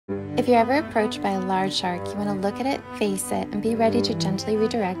If you're ever approached by a large shark, you want to look at it, face it, and be ready to gently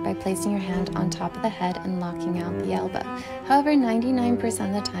redirect by placing your hand on top of the head and locking out the elbow. However, 99%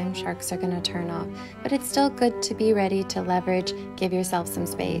 of the time, sharks are going to turn off, but it's still good to be ready to leverage, give yourself some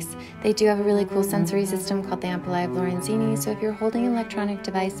space. They do have a really cool sensory system called the Ampullae of Lorenzini, so if you're holding an electronic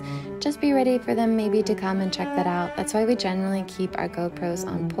device, just be ready for them maybe to come and check that out. That's why we generally keep our GoPros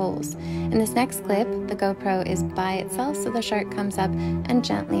on poles. In this next clip, the GoPro is by itself, so the shark comes up and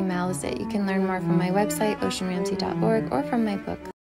gently mouths it. You can learn more from my website, oceanramsey.org, or from my book.